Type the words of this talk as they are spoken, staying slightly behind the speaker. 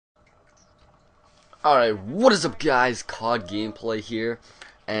Alright, what is up guys? COD Gameplay here,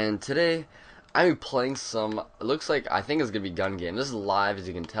 and today I'm playing some, it looks like, I think it's going to be gun game. This is live as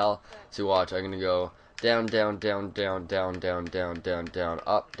you can tell, so watch, I'm going to go down, down, down, down, down, down, down, down,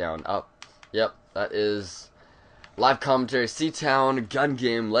 down, up. Yep, that is live commentary, Seatown, gun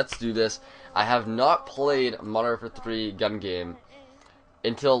game, let's do this. I have not played Modern Warfare 3 gun game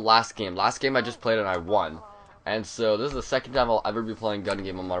until last game. Last game I just played and I won. And so this is the second time I'll ever be playing gun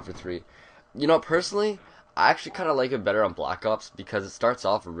game on Modern Warfare 3. You know, personally, I actually kind of like it better on Black Ops because it starts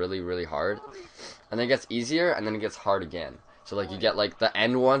off really hard, and then it gets easier, and then it gets hard again. So like you get like the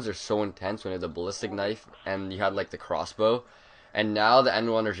end ones are so intense when you have the ballistic knife, and you had like the crossbow, and now the end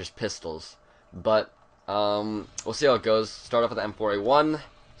ones are just pistols. But we'll see how it goes. Start off with the M4A1,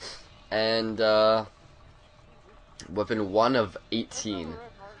 and weapon 1 of 18.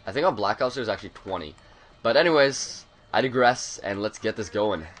 I think on Black Ops there's actually 20. But anyways, I digress, and let's get this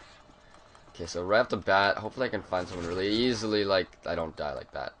going. Okay, so right off the bat, hopefully I can find someone really easily, like, I don't die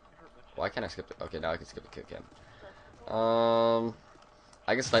like that. Why can't I skip it? Okay, now I can skip the kick in. I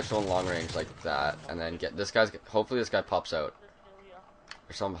can snipe someone long range like that, and then get this guy's, hopefully this guy pops out.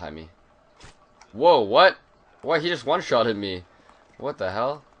 There's someone behind me. Whoa, what? What, he just one-shotted me. What the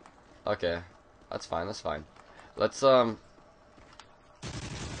hell? Okay, that's fine, that's fine. Let's, ooh,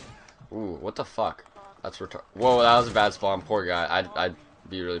 what the fuck? That's retarded. Whoa, that was a bad spawn, poor guy. I'd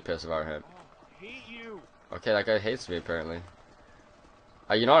be really pissed if I were him. Okay, that guy hates me apparently.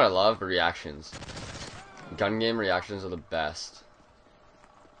 You know what I love? Reactions. Gun game reactions are the best.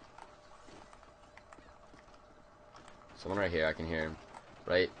 Someone right here, I can hear him.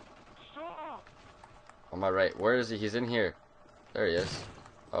 Right? On my right. Where is he? He's in here. There he is.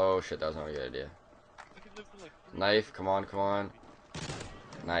 Oh shit, that was not a good idea. Knife, come on, come on.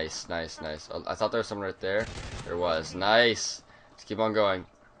 Nice, nice, nice. I thought there was someone right there. There was. Nice! Let's keep on going.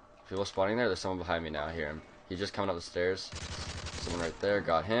 People spawning there? There's someone behind me now. I hear him. He's just coming up the stairs. Someone right there.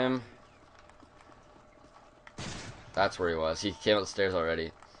 Got him. That's where he was. He came up the stairs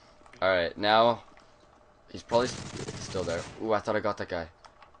already. Alright, now he's probably still there. Ooh, I thought I got that guy.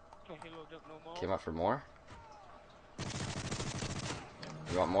 Came up for more.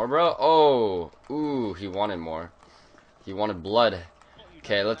 You want more, bro? Oh! Ooh, he wanted more. He wanted blood.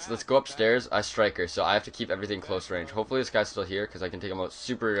 Okay, let's go upstairs. I striker, so I have to keep everything close range. Hopefully this guy's still here, because I can take him out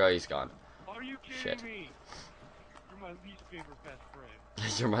super. He's gone. Are you kidding Shit. me? You're my least favorite best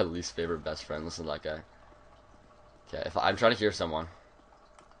friend. You're my least favorite best friend. Listen to that guy. Okay, if I'm trying to hear someone.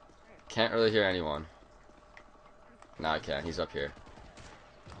 Can't really hear anyone. Now I can. He's up here.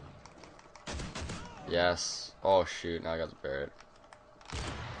 Yes. Oh shoot! Now I got the Barrett.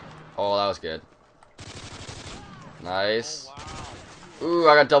 Oh, that was good. Nice. Oh, wow. Ooh,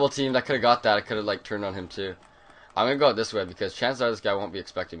 I got double teamed. I could have got that. I could have like turned on him too. I'm gonna go out this way because chances are this guy won't be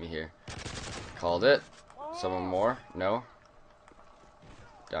expecting me here. Called it. Someone more? No.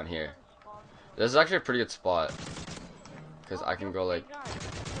 Down here. This is actually a pretty good spot because I can go like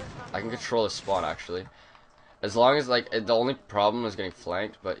I can control the spawn actually. As long as like the only problem is getting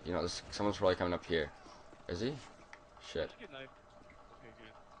flanked, but you know someone's probably coming up here. Is he? Shit.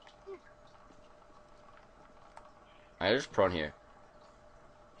 I just prone here.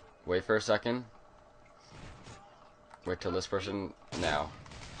 Wait for a second. Wait till this person now.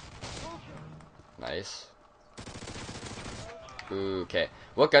 Nice. Ooh, okay.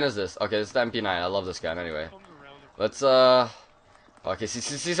 What gun is this? Okay, this is the MP9. I love this gun anyway. Let's okay,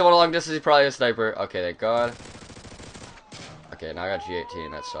 see someone along distance, he's probably a sniper. Okay, thank God. Okay, now I got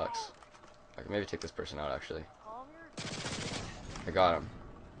G18, that sucks. I can maybe take this person out actually. I got him.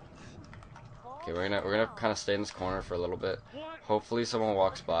 Okay, we're gonna kind of stay in this corner for a little bit. Hopefully someone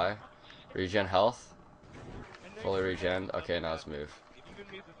walks by. Regen health. Fully regen. Okay, now let's move.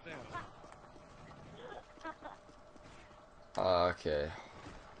 Okay.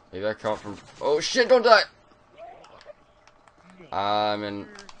 Maybe I come up from. Oh shit! Don't die. I'm in.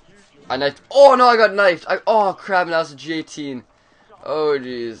 I knifed. Oh no! I got knifed. Oh crap! Now it's a G18. Oh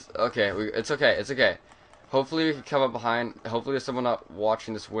jeez. Okay, it's okay. It's okay. Hopefully we can come up behind. Hopefully there's someone not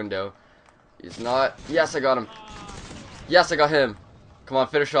watching this window. He's not. Yes, I got him. Yes, I got him. Come on,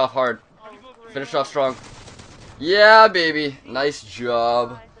 finish off hard. Finish off strong. Yeah, baby. Nice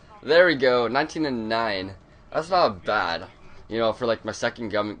job. There we go. 19 and 9. That's not bad. You know, for like my second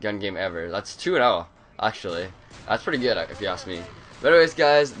gun game ever. That's 2-0, actually. That's pretty good, if you ask me. But anyways,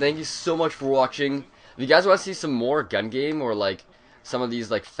 guys, thank you so much for watching. If you guys want to see some more gun game or like some of these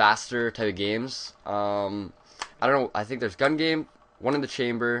like faster type of games, I don't know. I think there's gun game, one in the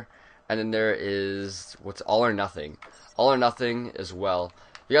chamber. And then there is what's all or nothing. All or nothing as well.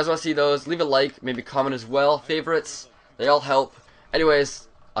 If you guys want to see those, leave a like, maybe comment as well. Favorites, they all help. Anyways,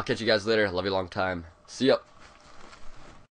 I'll catch you guys later. Love you long time. See ya.